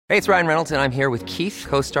Hey, it's Ryan Reynolds, and I'm here with Keith,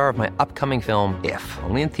 co-star of my upcoming film, If,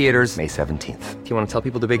 only in theaters May 17th. Do you want to tell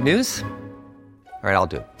people the big news? All right, I'll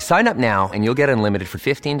do it. Sign up now and you'll get unlimited for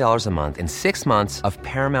 $15 a month and 6 months of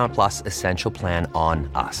Paramount Plus Essential Plan on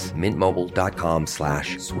us.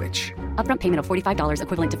 MintMobile.com/switch. Upfront payment of $45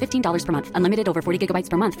 equivalent to $15 per month. Unlimited over 40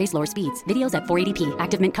 gigabytes per month. Face lower speeds. Videos at 480p.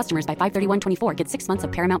 Active Mint customers by 531.24 get 6 months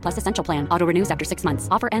of Paramount Plus Essential Plan. Auto renews after 6 months.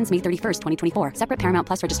 Offer ends May 31st, 2024. Separate Paramount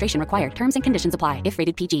Plus registration required. Terms and conditions apply if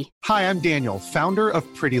rated PG. Hi, I'm Daniel, founder of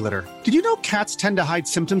Pretty Litter. Did you know cats tend to hide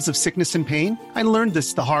symptoms of sickness and pain? I learned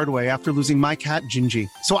this the hard way after losing my cat, Gingy.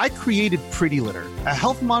 So I created Pretty Litter, a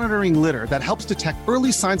health monitoring litter that helps detect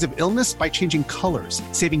early signs of illness by changing colors,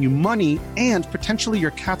 saving you money and potentially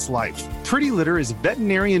your cat's life. Pretty Litter is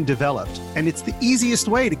veterinarian developed, and it's the easiest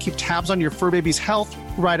way to keep tabs on your fur baby's health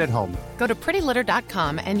right at home. Go to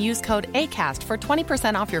prettylitter.com and use code ACAST for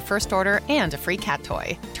 20% off your first order and a free cat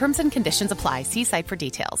toy. Terms and conditions apply. See site for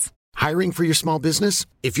details. Hiring for your small business?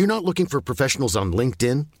 If you're not looking for professionals on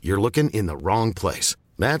LinkedIn, you're looking in the wrong place.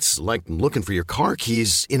 That's like looking for your car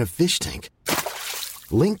keys in a fish tank.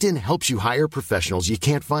 LinkedIn helps you hire professionals you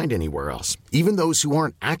can't find anywhere else, even those who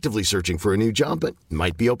aren't actively searching for a new job but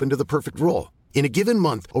might be open to the perfect role. In a given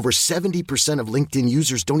month, over 70% of LinkedIn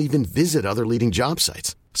users don't even visit other leading job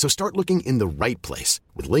sites. So start looking in the right place.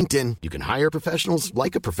 With LinkedIn, you can hire professionals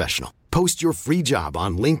like a professional. Post your free job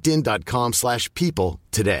on linkedin.com/people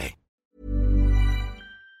today.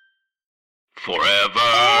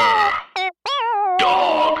 Forever.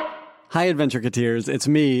 Dog. Hi, Adventureketeers. It's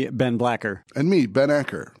me, Ben Blacker. And me, Ben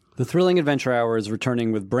Acker. The Thrilling Adventure Hour is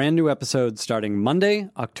returning with brand new episodes starting Monday,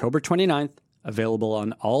 October 29th. Available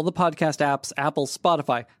on all the podcast apps, Apple,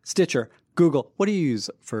 Spotify, Stitcher, Google. What do you use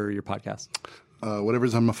for your podcast?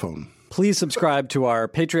 Whatever's on my phone. Please subscribe to our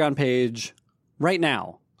Patreon page right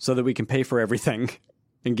now so that we can pay for everything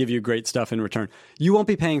and give you great stuff in return. You won't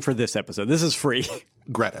be paying for this episode. This is free.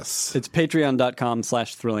 Gratis. It's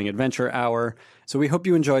patreon.com/Thrilling Adventure Hour. So we hope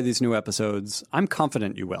you enjoy these new episodes. I'm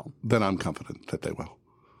confident you will. Then I'm confident that they will.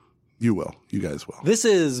 You will. You guys will. This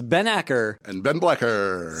is Ben Acker. And Ben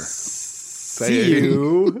Blacker. See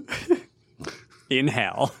you in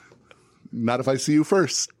hell. Not if I see you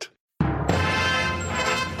first.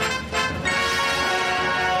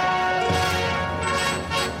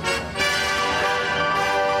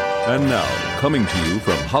 And now, coming to you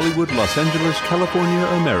from Hollywood, Los Angeles, California,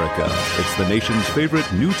 America, it's the nation's favorite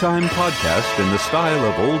new time podcast in the style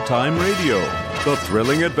of old-time radio, The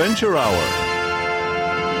Thrilling Adventure Hour.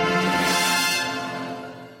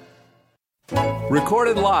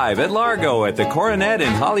 Recorded live at Largo at the Coronet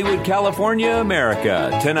in Hollywood, California,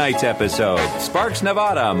 America. Tonight's episode, Sparks,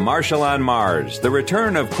 Nevada, Marshal on Mars, the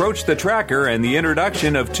return of Croach the Tracker, and the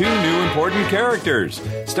introduction of 2 new important characters.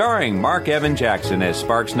 Starring Mark Evan Jackson as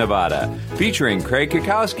Sparks, Nevada, featuring Craig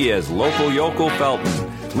Kukowski as local yokel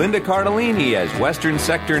Felton, Linda Cardellini as Western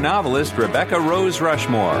Sector novelist Rebecca Rose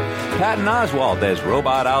Rushmore, Patton Oswalt as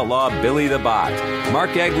robot outlaw Billy the Bot,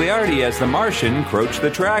 Mark Gagliardi as the Martian Croach the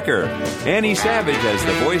Tracker, Annie Savage as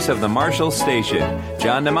the voice of the Marshal Station,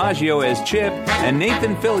 John DiMaggio as Chip, and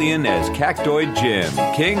Nathan Fillion as Cactoid Jim,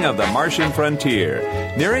 King of the Martian Frontier.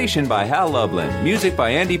 Narration by Hal Lublin, music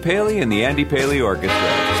by Andy Paley and the Andy Paley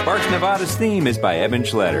Orchestra. Sparks Nevada's theme is by Evan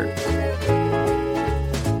Schletter.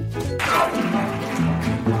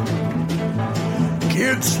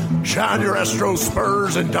 Kids, shine your Astro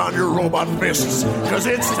spurs and don your robot fists, because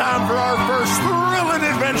it's time for our first thrilling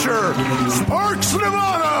adventure, Sparks,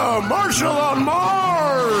 Nevada, Marshal on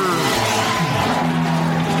Mars!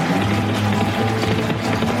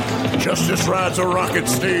 Justice rides a rocket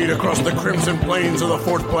steed across the crimson plains of the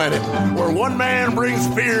 4th planet, where one man brings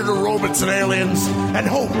fear to robots and aliens, and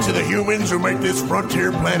hope to the humans who make this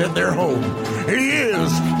frontier planet their home. He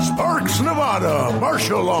is Sparks, Nevada,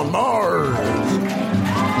 Marshal on Mars!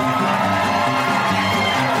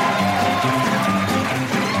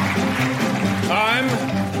 I'm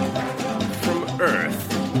from Earth.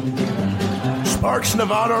 Sparks,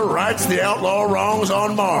 Nevada rights the outlaw wrongs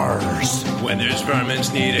on Mars. When there's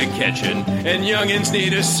varmints need a catching and youngins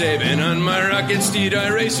need a saving, on my rocket steed I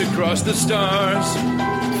race across the stars.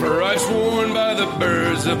 For I've sworn by the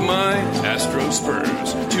birds of my astro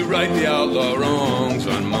spurs to right the outlaw wrongs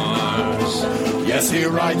on Mars. Yes, he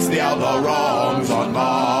rights the outlaw wrongs on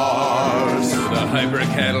Mars. The hyper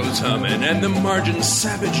cattle's humming and the margin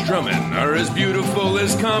savage drumming are as beautiful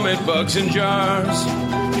as comet bugs in jars.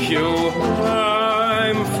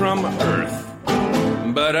 I'm from Earth,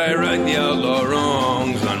 but I right the outlaw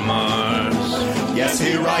wrongs on Mars. Yes,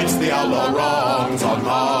 he rights the outlaw wrongs on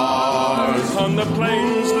Mars. On the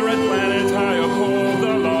plains, the red planet, I uphold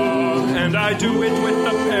the law, and I do it with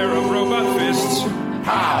a pair of robot fists.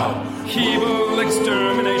 How? Evil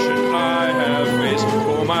extermination I have faced.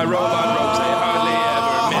 For my robot rogues,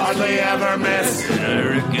 they hardly ever miss. I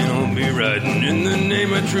reckon I'll be riding in the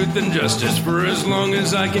name of truth and justice for as long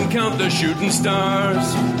as I can count the shooting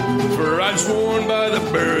stars. For I've sworn by the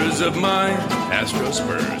birds of my astro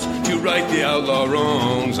spurs to right the outlaw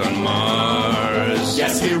wrongs on Mars.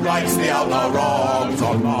 Yes, he rights the outlaw wrongs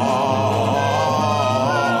on Mars.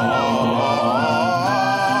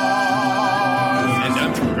 And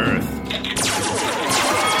I'm from Earth.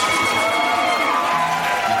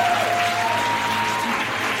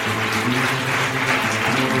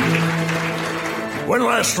 When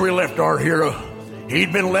last we left our hero,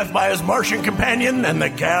 he'd been left by his Martian companion and the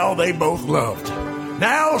gal they both loved.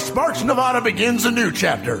 Now, Sparks, Nevada begins a new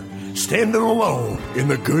chapter, standing alone in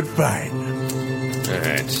the good fight. All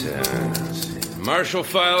right, let's see. Marshal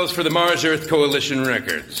files for the Mars-Earth Coalition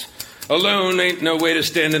records. Alone ain't no way to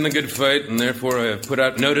stand in the good fight, and therefore I have put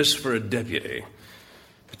out notice for a deputy.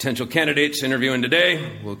 Potential candidates interviewing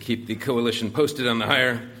today. We'll keep the coalition posted on the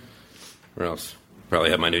hire, or else probably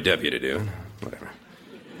have my new deputy do. Whatever.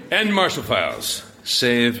 End Marshal files.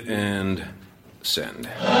 Save and send.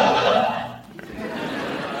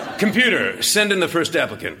 Computer, send in the first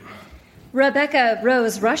applicant. Rebecca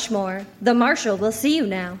Rose Rushmore. The Marshal will see you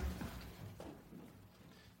now.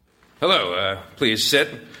 Hello, please sit.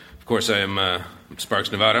 Of course, I am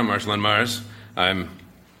Sparks, Nevada, Marshal on Mars. I'm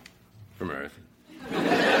from Earth.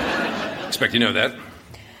 Expect you know that.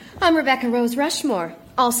 I'm Rebecca Rose Rushmore,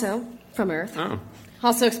 also from Earth. Oh.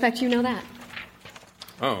 Also expect you know that.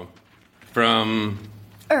 Oh. From...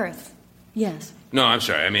 Earth. Yes. No, I'm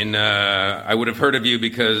sorry. I mean, I would have heard of you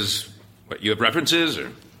because... What, you have references,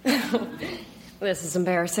 or...? This is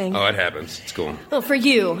embarrassing. Oh, it happens. It's cool. Well, for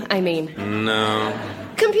you, I mean. No.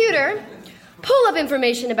 Computer, pull up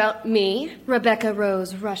information about me, Rebecca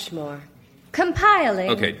Rose Rushmore. Compiling.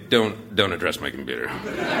 Okay, don't address my computer.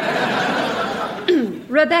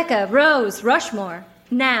 Rebecca Rose Rushmore.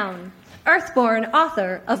 Noun. Earthborn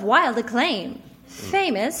author of wild acclaim.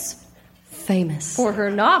 Famous for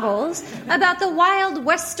her novels about the wild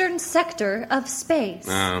western sector of space.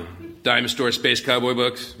 Dime store space cowboy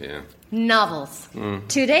books? Yeah. Novels.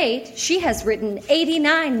 To date, she has written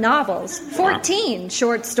 89 novels, 14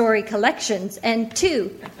 short story collections, and 2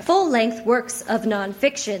 full-length works of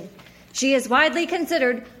nonfiction. She is widely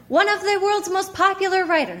considered one of the world's most popular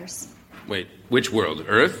writers. Wait, which world?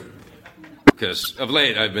 Earth? Because of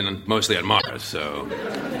late I've been mostly on Mars, so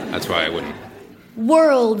that's why I wouldn't.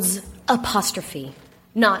 Worlds apostrophe,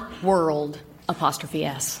 not world apostrophe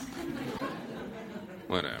S.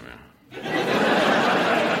 Whatever.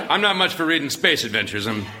 I'm not much for reading space adventures.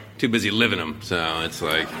 I'm too busy living them, so it's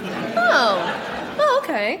like... Oh,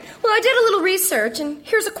 okay. Well, I did a little research, and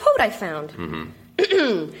here's a quote I found.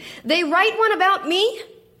 Mm-hmm. They write one about me?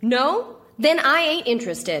 No? Then I ain't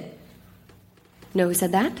interested. Know who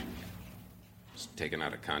said that? It's taken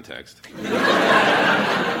out of context.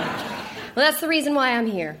 Well, that's the reason why I'm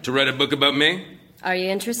here. To write a book about me? Are you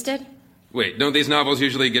interested? Wait, don't these novels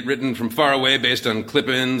usually get written from far away based on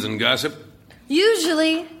clip-ins and gossip?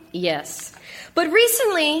 Usually, yes. But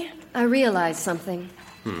recently, I realized something.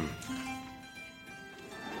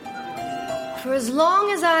 For as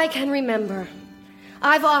long as I can remember,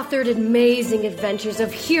 I've authored amazing adventures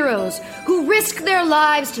of heroes who risk their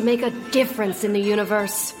lives to make a difference in the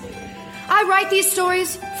universe. I write these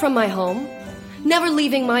stories from my home, never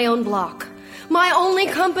leaving my own block. My only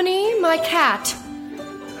company, my cat,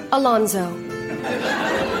 Alonzo.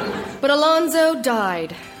 But Alonzo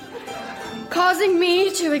died, causing me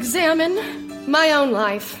to examine my own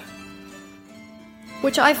life,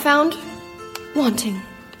 which I found wanting.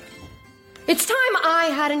 It's time I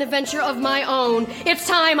had an adventure of my own. It's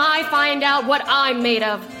time I find out what I'm made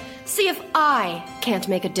of. See if I can't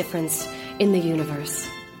make a difference in the universe.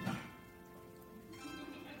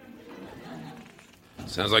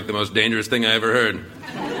 Sounds like the most dangerous thing I ever heard.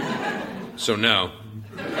 So no.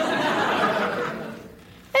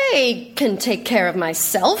 I can take care of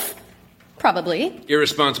myself. Probably.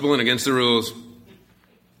 Irresponsible and against the rules.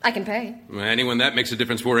 I can pay. Anyone that makes a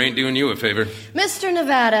difference for ain't doing you a favor. Mr.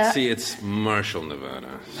 Nevada. See, it's Marshal,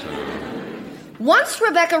 Nevada, so... Once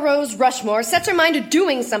Rebecca Rose Rushmore sets her mind to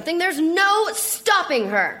doing something, there's no stopping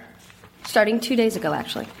her. Starting 2 days ago,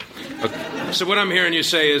 actually. Okay. So what I'm hearing you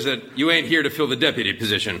say is that you ain't here to fill the deputy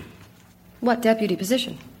position. What deputy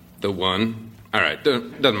position? The one. All right,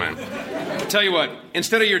 doesn't matter. Tell you what,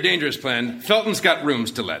 instead of your dangerous plan, Felton's got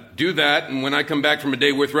rooms to let. Do that, and when I come back from a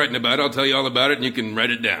day worth writing about, I'll tell you all about it, and you can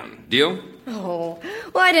write it down. Deal? Oh,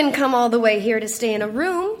 well, I didn't come all the way here to stay in a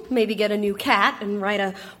room, maybe get a new cat, and write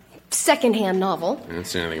a secondhand novel. I didn't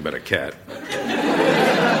say anything about a cat.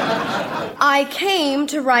 I came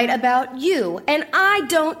to write about you, and I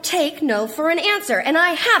don't take no for an answer, and I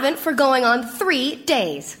haven't for going on 3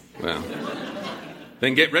 days. Well,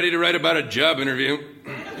 then get ready to write about a job interview.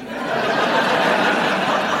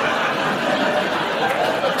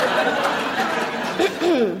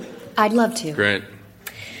 I'd love to. Great.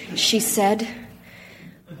 She said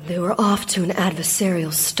they were off to an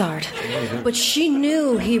adversarial start, but she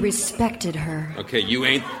knew he respected her. Okay, you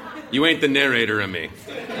ain't the narrator of me.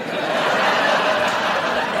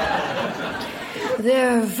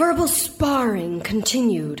 Their verbal sparring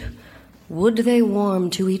continued. Would they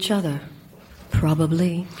warm to each other?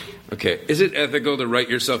 Probably. Okay, is it ethical to write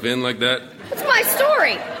yourself in like that? It's my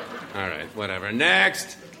story. All right, whatever.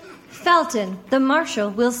 Next. Felton, the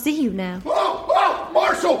Marshal will see you now.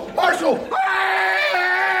 Marshal!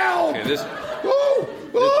 Okay,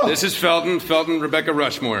 this is Felton, Rebecca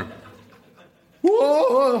Rushmore.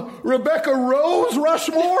 Rebecca Rose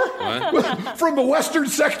Rushmore? What? From the Western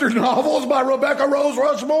Sector novels by Rebecca Rose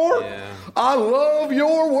Rushmore? Yeah. I love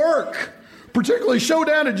your work, particularly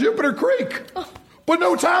Showdown at Jupiter Creek. But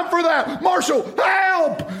no time for that. Marshal,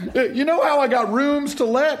 help! You know how I got rooms to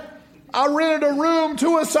let? I rented a room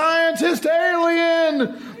to a scientist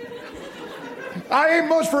alien. I ain't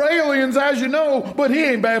much for aliens, as you know, but he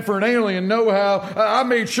ain't bad for an alien, nohow. I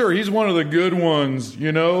made sure he's one of the good ones,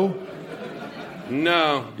 you know?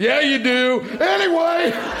 No. Yeah, you do.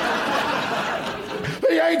 Anyway,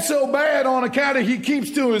 he ain't so bad on account of he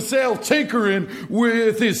keeps to himself tinkering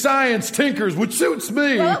with his science tinkers, which suits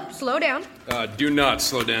me. Well, slow down. Do not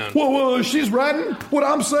slow down. Well, she's writing what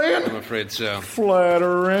I'm saying? I'm afraid so.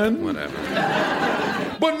 Flattering. Whatever.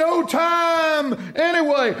 But no time.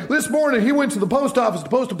 Anyway, this morning he went to the post office to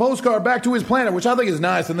post a postcard back to his planet, which I think is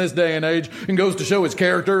nice in this day and age and goes to show his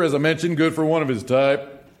character, as I mentioned, good for one of his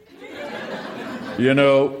type. You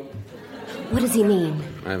know. What does he mean?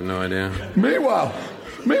 I have no idea. Meanwhile,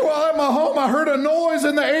 at my home, I heard a noise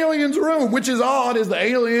in the alien's room, which is odd as the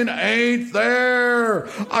alien ain't there.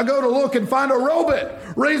 I go to look and find a robot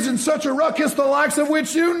raising such a ruckus the likes of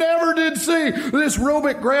which you never did see. This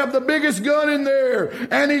robot grabbed the biggest gun in there,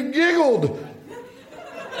 and he giggled.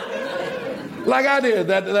 Like I did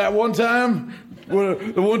that one time.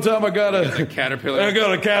 The one time I got a caterpillar. I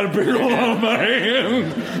got a caterpillar on my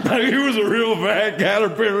hand. He was a real fat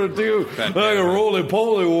caterpillar too, like a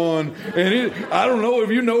roly-poly one. And I don't know if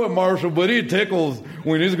you know it, Marshal, but it tickles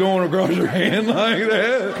when it's going across your hand like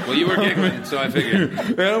that. Well, you were giggling, so I figured.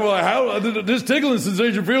 And I'm like, how this tickling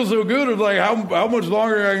sensation feels so good. It's like how much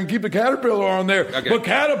longer I can keep the caterpillar on there. Okay. But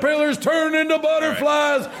caterpillars turn into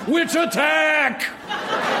butterflies, which attack.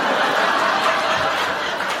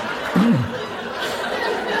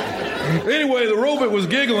 Anyway, the robot was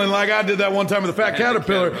giggling like I did that one time with the fat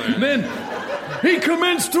caterpillar. Then he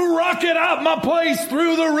commenced to rocket out my place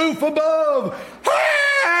through the roof above.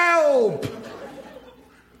 Help!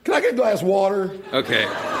 Can I get a glass of water? Okay.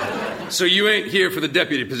 So you ain't here for the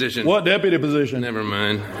deputy position. What deputy position? Never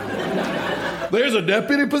mind. There's a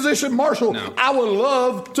deputy position, Marshal. No. I would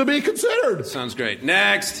love to be considered. Sounds great.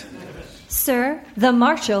 Next. Sir, the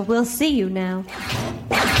Marshal will see you now.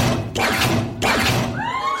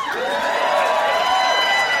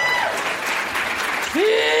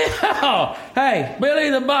 Oh, hey, Billy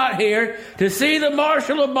the Bot here to see the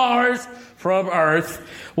Marshal of Mars from Earth,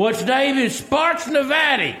 which name is Sparks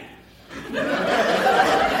Nevada.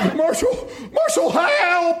 Marshal,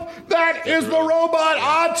 help! That is the robot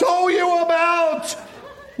I told you about!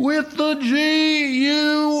 With the G-U-N.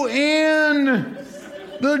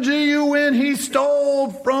 The G-U-N he stole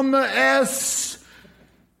from the S.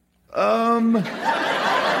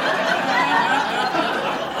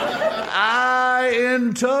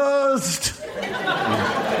 Scientist.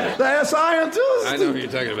 The scientist. I know who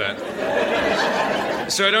you're talking about.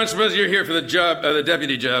 So I don't suppose you're here for the job, the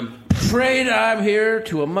deputy job. Afraid I'm here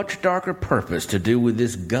to a much darker purpose to do with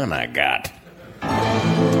this gun I got.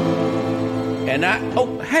 And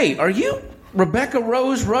hey, are you Rebecca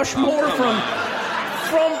Rose Rushmore from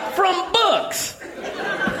books?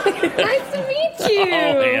 Nice to meet you.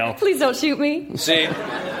 Oh, hell. Please don't shoot me. See,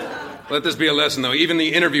 let this be a lesson, though. Even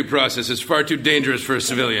the interview process is far too dangerous for a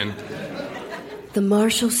civilian. The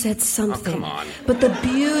Marshal said something, come on. but the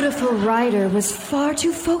beautiful writer was far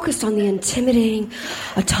too focused on the intimidating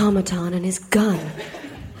automaton and his gun.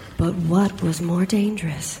 But what was more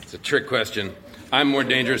dangerous? It's a trick question. I'm more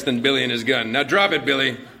dangerous than Billy and his gun. Now drop it, Billy,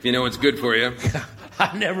 if you know what's good for you.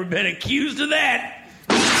 I've never been accused of that.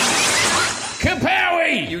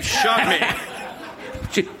 Kapowie! You shot me.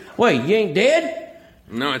 Wait, you ain't dead?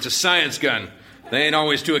 No, it's a science gun. They ain't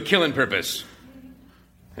always to a killing purpose.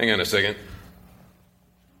 Hang on a second.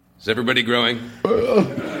 Is everybody growing?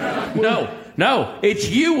 No, No, it's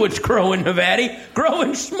you what's growing, Nevada.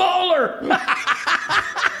 Growing smaller.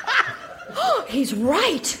 He's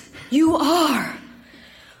right. You are.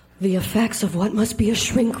 The effects of what must be a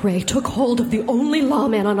shrink ray took hold of the only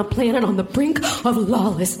lawman on a planet on the brink of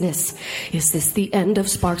lawlessness. Is this the end of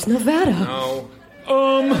Sparks, Nevada? No.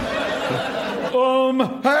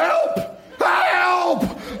 Help! Help!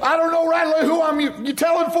 I don't know rightly who I'm you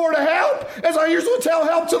telling for to help, as I usually tell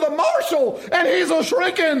help to the Marshal, and he's a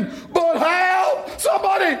shrinking. But help!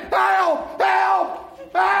 Somebody, help! Help!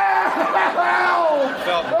 Help! Help! Help!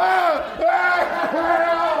 Help!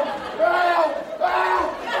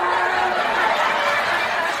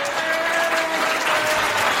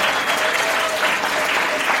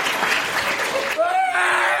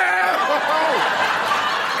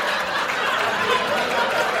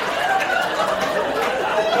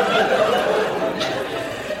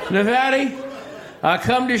 Nevada, I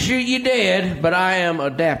come to shoot you dead, but I am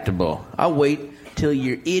adaptable. I'll wait till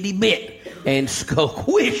you're itty bit and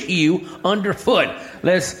squish you underfoot.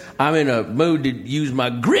 Unless I'm in a mood to use my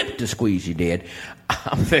grip to squeeze you dead.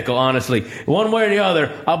 I'm fickle, honestly. One way or the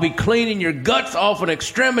other, I'll be cleaning your guts off an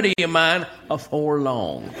extremity of mine afore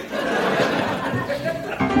long.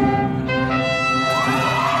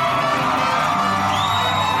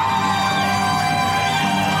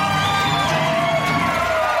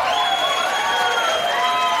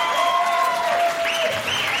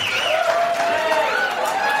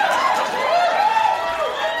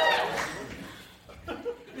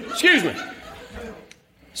 Excuse me.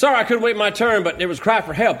 Sorry I couldn't wait my turn, but there was a cry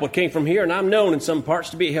for help what came from here, and I'm known in some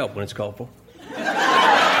parts to be help when it's called for.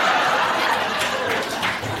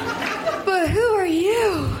 But who are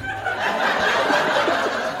you?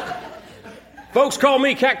 Folks call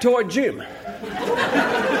me Cactoid Jim.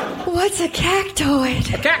 What's a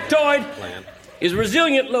cactoid? A cactoid is a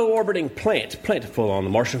resilient, low-orbiting plant, plentiful on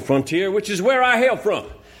the Martian frontier, which is where I hail from.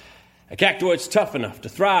 A cactoid's tough enough to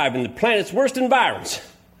thrive in the planet's worst environs.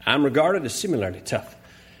 I'm regarded as similarly tough.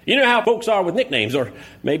 You know how folks are with nicknames, or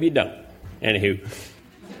maybe you don't. Anywho.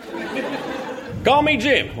 Call me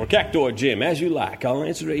Jim, or Cactoid Jim, as you like. I'll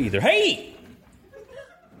answer to either. Hey!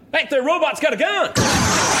 Back there, robot's got a gun!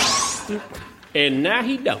 And now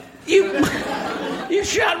he don't. You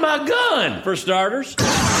shot my gun! For starters.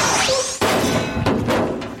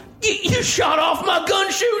 You shot off my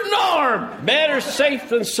gun-shooting arm! Better safe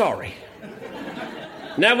than sorry.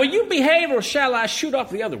 Now, will you behave, or shall I shoot off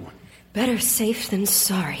the other one? Better safe than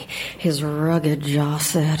sorry, his rugged jaw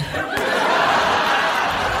said.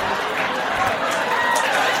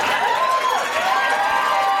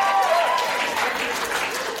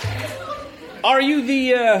 Are you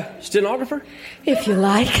the stenographer? If you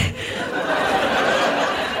like.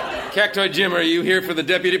 Cactoid Jim, are you here for the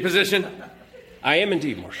deputy position? I am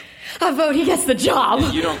indeed, Marshal. I vote he gets the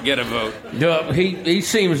job. You don't get a vote. He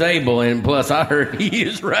seems able, and plus I heard he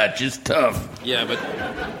is righteous tough. Yeah,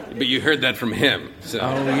 but you heard that from him. So.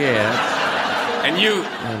 Oh, yeah. And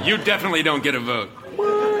you definitely don't get a vote.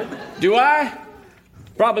 What? Do I?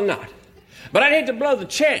 Probably not. But I'd hate to blow the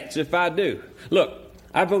chance if I do. Look,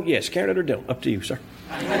 I vote yes. Count it or don't. Up to you, sir.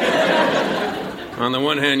 On the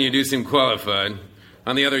one hand, you do seem qualified.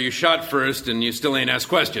 On the other, you shot first, and you still ain't asked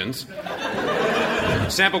questions.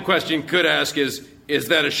 Sample question could ask is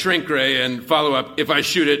that a shrink ray? And follow up, if I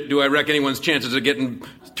shoot it, do I wreck anyone's chances of getting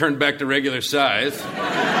turned back to regular size?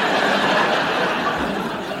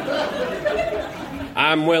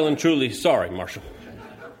 I'm well and truly sorry, Marshal.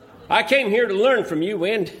 I came here to learn from you,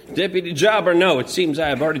 and deputy job or no, it seems I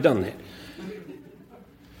have already done that.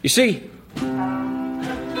 You see,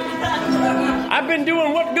 I've been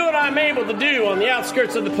doing what good I'm able to do on the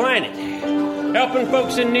outskirts of the planet, helping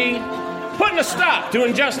folks in need, putting a stop to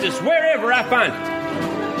injustice wherever I find it.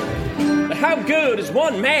 But how good is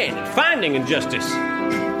one man at finding injustice?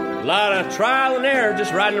 A lot of trial and error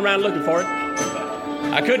just riding around looking for it.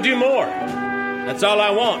 I could do more. That's all I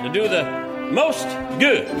want, to do the most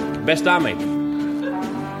good, best I'm able.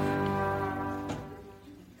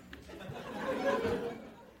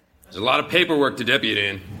 There's a lot of paperwork to deputy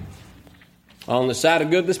in. On the side of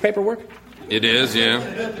good, this paperwork? It is, yeah.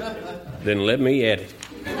 Then let me at it.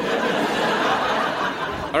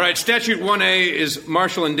 All right, Statute 1A is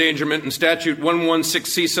martial endangerment, and Statute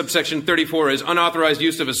 116C, subsection 34, is unauthorized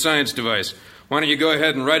use of a science device. Why don't you go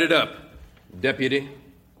ahead and write it up, deputy?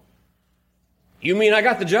 You mean I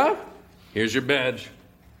got the job? Here's your badge.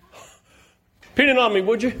 Pin it on me,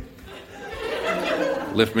 would you?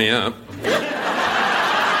 Lift me up.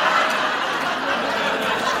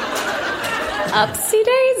 Upsy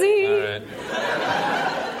daisy. All right.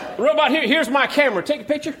 Robot, here's my camera. Take a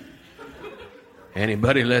picture.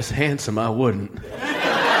 Anybody less handsome, I wouldn't.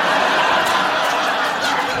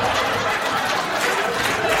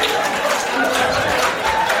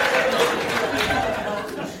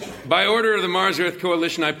 By order of the Mars-Earth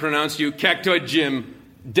Coalition, I pronounce you Cactoid Jim,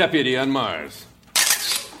 deputy on Mars.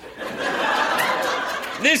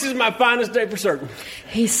 This is my finest day for certain.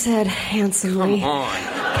 He said handsomely. Come on.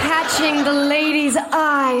 Catching the lady's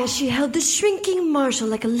eye as she held the shrinking Marshal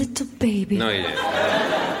like a little baby. No, you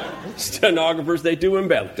didn't. Stenographers, they do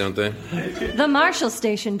embellish. Don't they? The Marshal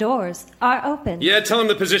station doors are open. Yeah, tell them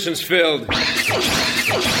the position's filled.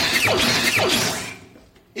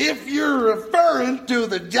 If you're referring to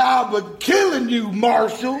the job of killing you,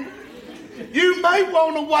 Marshal, you may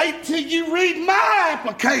want to wait till you read my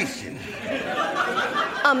application.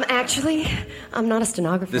 Actually, I'm not a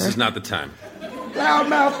stenographer. This is not the time.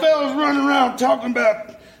 Loudmouth fellas running around talking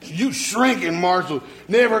about you shrinking, Marshal.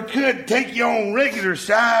 Never could take you on regular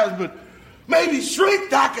size, but maybe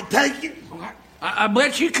shrinked I could take you. I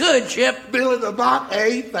bet you could, Chip. Billy the Bot,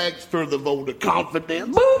 A, thanks for the vote of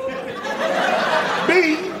confidence. Boop.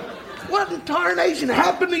 B, what in tarnation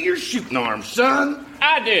happened to your shooting arm, son?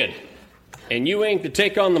 I did. And you ain't to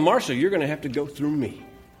take on the Marshal, you're going to have to go through me.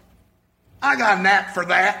 I got a knack for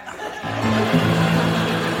that.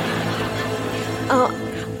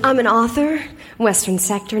 I'm an author. Western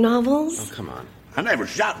Sector novels. Oh, come on. I never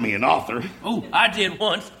shot me an author. Oh, I did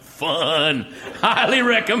once. Fun. Highly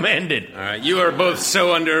recommended. All right, you are both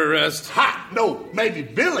so under arrest. Ha! No, maybe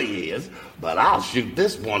Billy is, but I'll shoot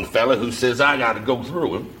this one fella who says I gotta go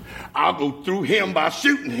through him. I'll go through him by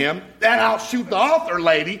shooting him, then I'll shoot the author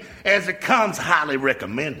lady as it comes highly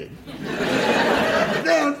recommended.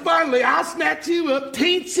 Then finally I'll snatch you up,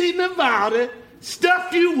 teensy Nevada,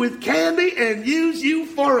 stuff you with candy, and use you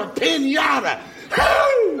for a pinata.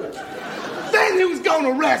 Then who's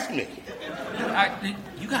gonna arrest me?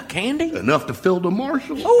 You got candy? Enough to fill the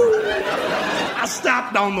Marshal. Ooh. I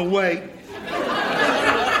stopped on the way.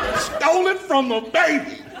 Stole it from the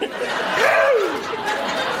baby.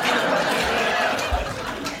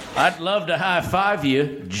 I'd love to high-five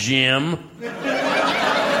you, Jim.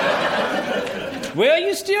 Well,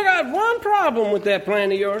 you still got one problem with that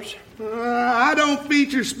plan of yours. I don't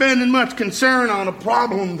feature spending much concern on a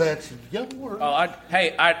problem that's yours. Oh, I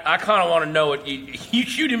kind of want to know it. You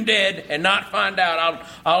shoot him dead and not find out.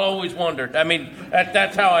 I'll always wonder. I mean,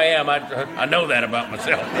 that's how I am. I know that about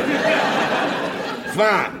myself.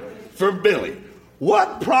 Fine. For Billy,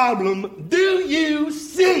 what problem do you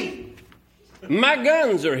see? My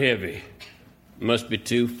guns are heavy. Must be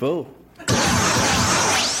too full.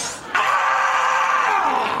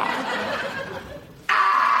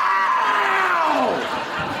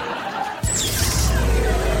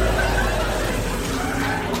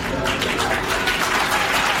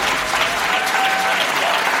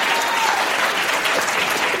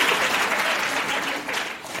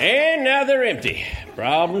 And now they're empty.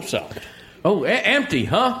 Problem solved. Oh, empty,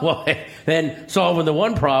 huh? Well, then solving the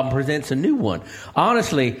one problem presents a new one.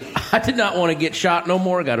 Honestly, I did not want to get shot no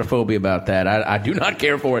more. Got a phobia about that. I do not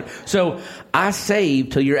care for it. So I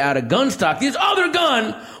saved till you're out of gun stock this other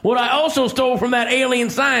gun, what I also stole from that alien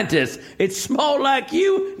scientist. It's small like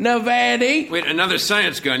you, Nevada. Wait, another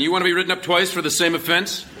science gun. You want to be written up twice for the same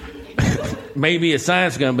offense? Maybe a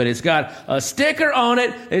science gun, but it's got a sticker on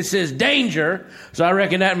it. It says danger, so I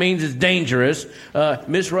reckon that means it's dangerous.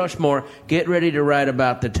 Miss Rushmore, get ready to write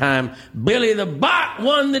about the time Billy the Bot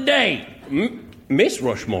won the day. Miss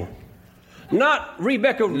Rushmore? Not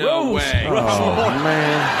Rebecca No Rose way. Rushmore. Oh,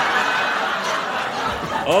 man.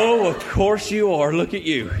 Oh, of course you are. Look at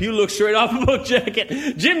you. You look straight off a book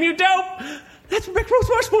jacket. Jim, you dope. That's Rebecca Rose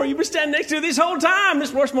Rushmore. You've been standing next to her this whole time,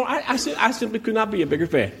 Miss Rushmore. I simply could not be a bigger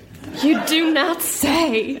fan. You do not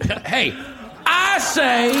say. Hey, I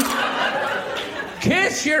say,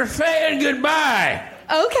 kiss your fan goodbye.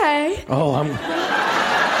 Okay. I'm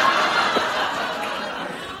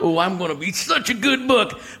going to be such a good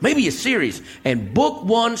book. Maybe a series. And book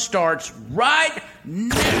one starts right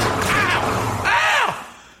now. Ow!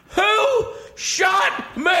 Who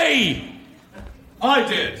shot me? I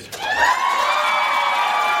did.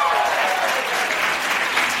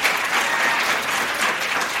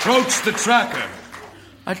 Croach the Tracker.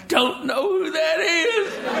 I don't know who that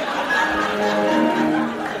is.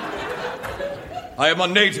 I am a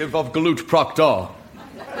native of Galut Proctor.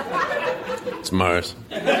 It's Mars.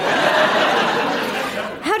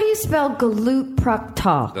 How do you spell Galut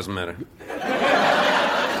Proctor? Doesn't matter.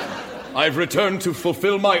 I've returned to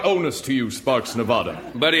fulfill my onus to you, Sparks Nevada.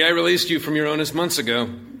 Buddy, I released you from your onus months ago.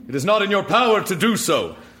 It is not in your power to do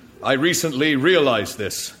so. I recently realized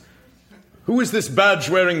this. Who is this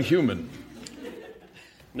badge-wearing human?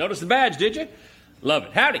 Notice the badge, did you? Love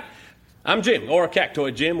it. Howdy. I'm Jim, or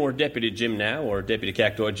Cactoid Jim, or Deputy Jim now, or Deputy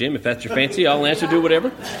Cactoid Jim. If that's your fancy, I'll answer, do whatever.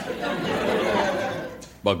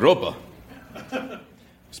 Bagropa.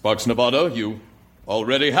 Sparks Nevada, you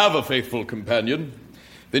already have a faithful companion.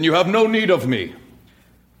 Then you have no need of me.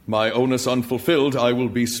 My onus unfulfilled, I will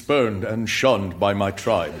be spurned and shunned by my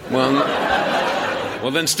tribe.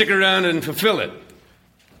 Well, then stick around and fulfill it.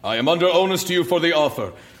 I am under onus to you for the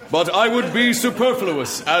offer, but I would be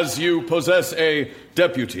superfluous as you possess a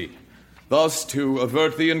deputy. Thus, to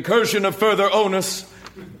avert the incursion of further onus,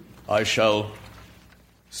 I shall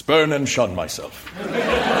spurn and shun myself.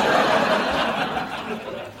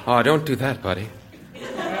 Oh, don't do that, buddy.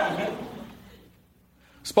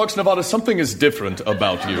 Sparks Nevada, something is different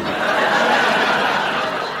about you.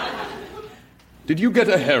 Did you get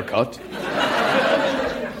a haircut?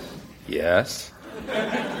 Yes.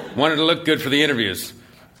 Wanted to look good for the interviews.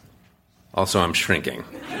 Also, I'm shrinking.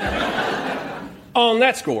 On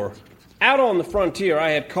that score, out on the frontier,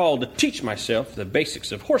 I had called to teach myself the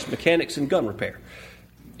basics of horse mechanics and gun repair.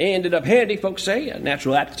 Ended up handy, folks say, a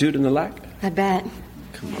natural aptitude and the like. I bet.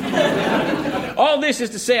 All this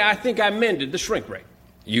is to say, I think I mended the shrink rate.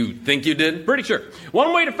 You think you did? Pretty sure.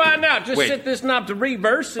 One way to find out, just set this knob to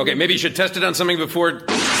reverse. Okay, maybe you should test it on something before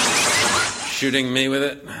shooting me with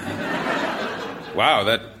it. Wow,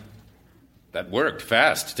 that worked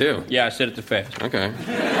fast, too. Yeah, I set it to fast. Okay.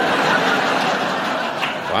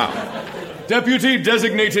 Wow. Deputy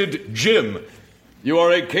designated Jim, you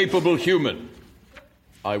are a capable human.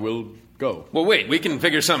 I will go. Well, wait, we can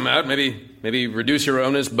figure something out. Maybe reduce your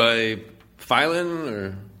onus by filing,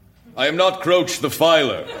 or... I am not Croach the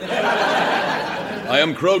Filer. I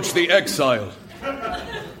am Croach the Exile.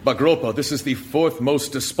 Bagropa, this is the fourth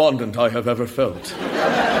most despondent I have ever felt.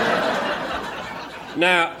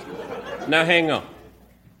 Now hang on.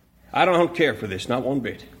 I don't care for this, not one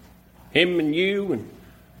bit. Him and you and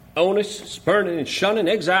onus, spurning and shunning,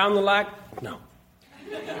 exile and the like, no.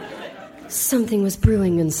 Something was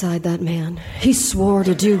brewing inside that man. He swore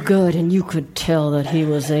to do good, and you could tell that he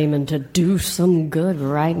was aiming to do some good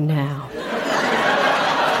right now.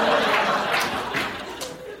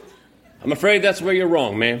 I'm afraid that's where you're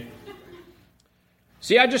wrong, ma'am.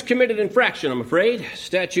 See, I just committed infraction, I'm afraid.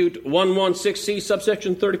 Statute 116C,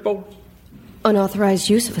 subsection 34. Unauthorized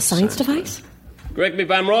use of a science device? Correct me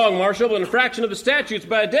if I'm wrong, Marshal, but infraction of the statutes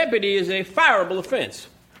by a deputy is a fireable offense.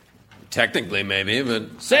 Technically, maybe,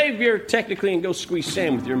 but... Save your technically and go squeeze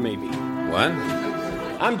Sam with your maybe. What?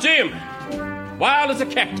 I'm Jim. Wild as a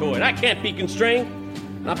cactoid. I can't be constrained.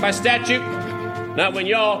 Not by statute. Not when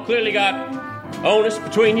y'all clearly got onus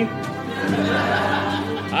between you.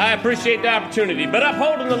 I appreciate the opportunity, but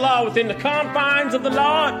upholding the law within the confines of the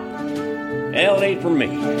law, hell ain't for me.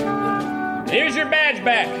 Here's your badge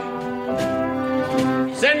back.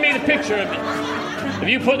 Send me the picture of it. If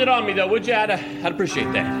you put it on me, though, would you? I'd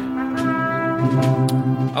appreciate that.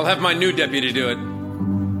 I'll have my new deputy do it.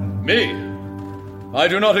 Me? I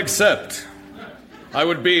do not accept. I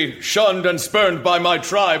would be shunned and spurned by my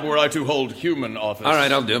tribe were I to hold human office. All right,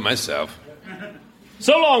 I'll do it myself.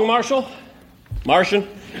 So long, Marshal. Martian.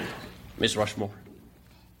 Miss Rushmore.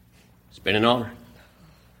 It's been an honor.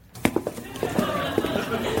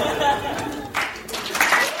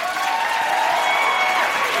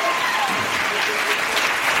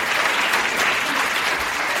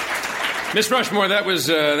 Miss Rushmore, that was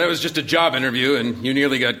just a job interview, and you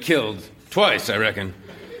nearly got killed. Twice, I reckon.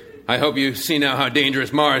 I hope you see now how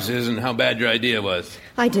dangerous Mars is and how bad your idea was.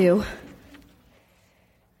 I do.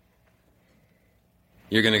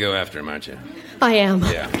 You're going to go after him, aren't you? I am.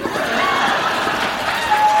 Yeah.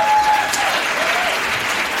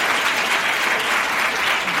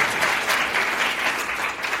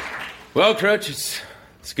 Well, Croach,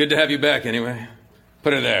 it's good to have you back anyway.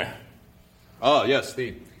 Put her there. Ah, yes,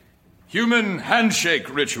 the human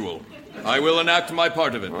handshake ritual. I will enact my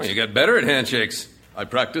part of it. Oh, you got better at handshakes. I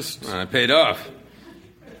practiced. I paid off.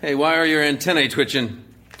 Hey, why are your antennae twitching?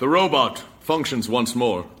 The robot functions once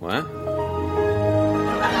more. What?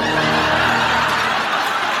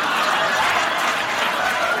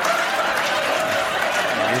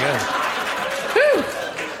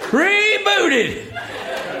 Rebooted!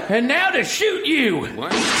 And now to shoot you!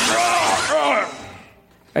 What?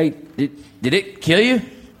 Hey, did it kill you?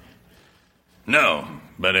 No,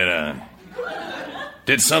 but it,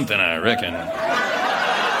 did something, I reckon.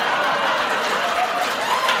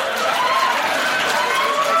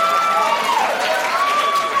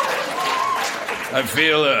 I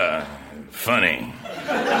feel, funny.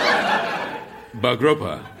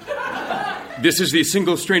 Bagropa, this is the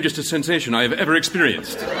single strangest sensation I have ever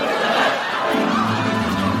experienced.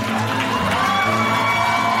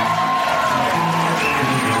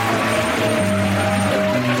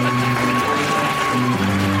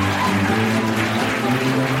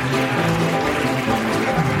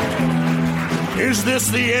 Is Is this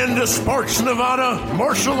the end of Sparks, Nevada?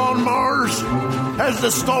 Marshal on Mars? Has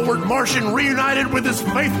the stalwart Martian reunited with his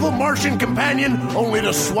faithful Martian companion, only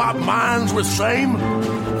to swap minds with same?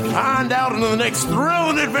 Find out in the next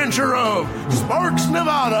thrilling adventure of Sparks,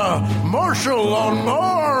 Nevada, Marshal on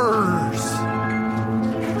Mars.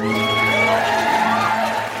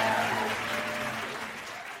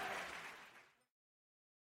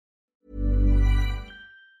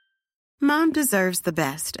 Mom deserves the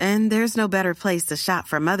best, and there's no better place to shop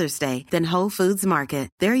for Mother's Day than Whole Foods Market.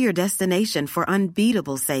 They're your destination for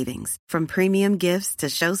unbeatable savings, from premium gifts to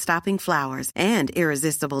show-stopping flowers and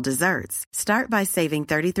irresistible desserts. Start by saving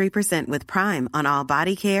 33% with Prime on all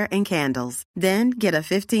body care and candles. Then get a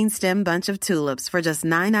 15-stem bunch of tulips for just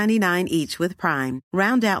 $9.99 each with Prime.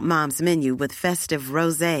 Round out Mom's menu with festive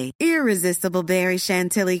rosé, irresistible berry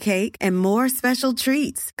chantilly cake, and more special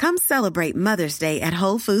treats. Come celebrate Mother's Day at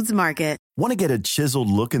Whole Foods Market. Want to get a chiseled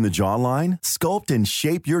look in the jawline? Sculpt and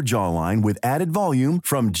shape your jawline with added volume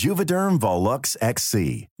from Juvederm Volux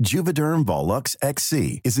XC. Juvederm Volux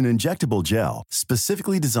XC is an injectable gel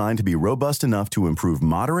specifically designed to be robust enough to improve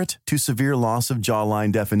moderate to severe loss of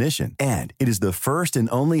jawline definition. And it is the first and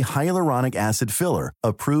only hyaluronic acid filler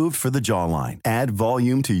approved for the jawline. Add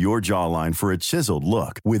volume to your jawline for a chiseled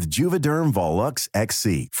look with Juvederm Volux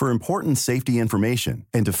XC. For important safety information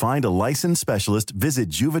and to find a licensed specialist, visit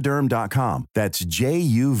Juvederm.com. That's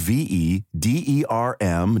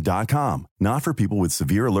Juvederm.com. Not for people with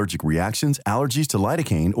severe allergic reactions, allergies to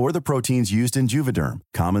lidocaine, or the proteins used in Juvederm.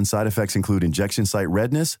 Common side effects include injection site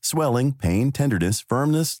redness, swelling, pain, tenderness,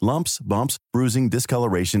 firmness, lumps, bumps, bruising,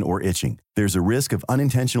 discoloration, or itching. There's a risk of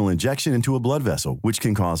unintentional injection into a blood vessel, which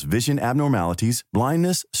can cause vision abnormalities,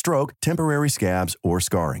 blindness, stroke, temporary scabs, or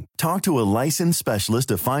scarring. Talk to a licensed specialist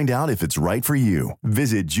to find out if it's right for you.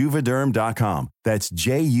 Visit Juvederm.com. That's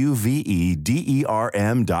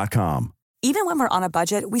Juvederm.com. Even when we're on a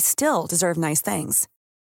budget, we still deserve nice things.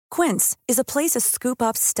 Quince is a place to scoop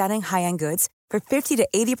up stunning high-end goods for 50 to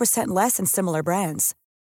 80% less than similar brands.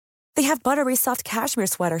 They have buttery soft cashmere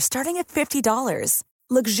sweaters starting at $50,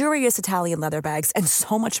 luxurious Italian leather bags, and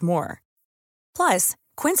so much more. Plus,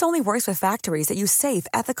 Quince only works with factories that use safe,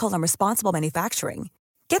 ethical, and responsible manufacturing.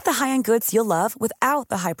 Get the high-end goods you'll love without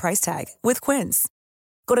the high price tag with Quince.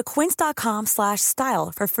 Go to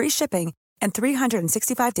quince.com/style for free shipping and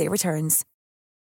 365-day returns.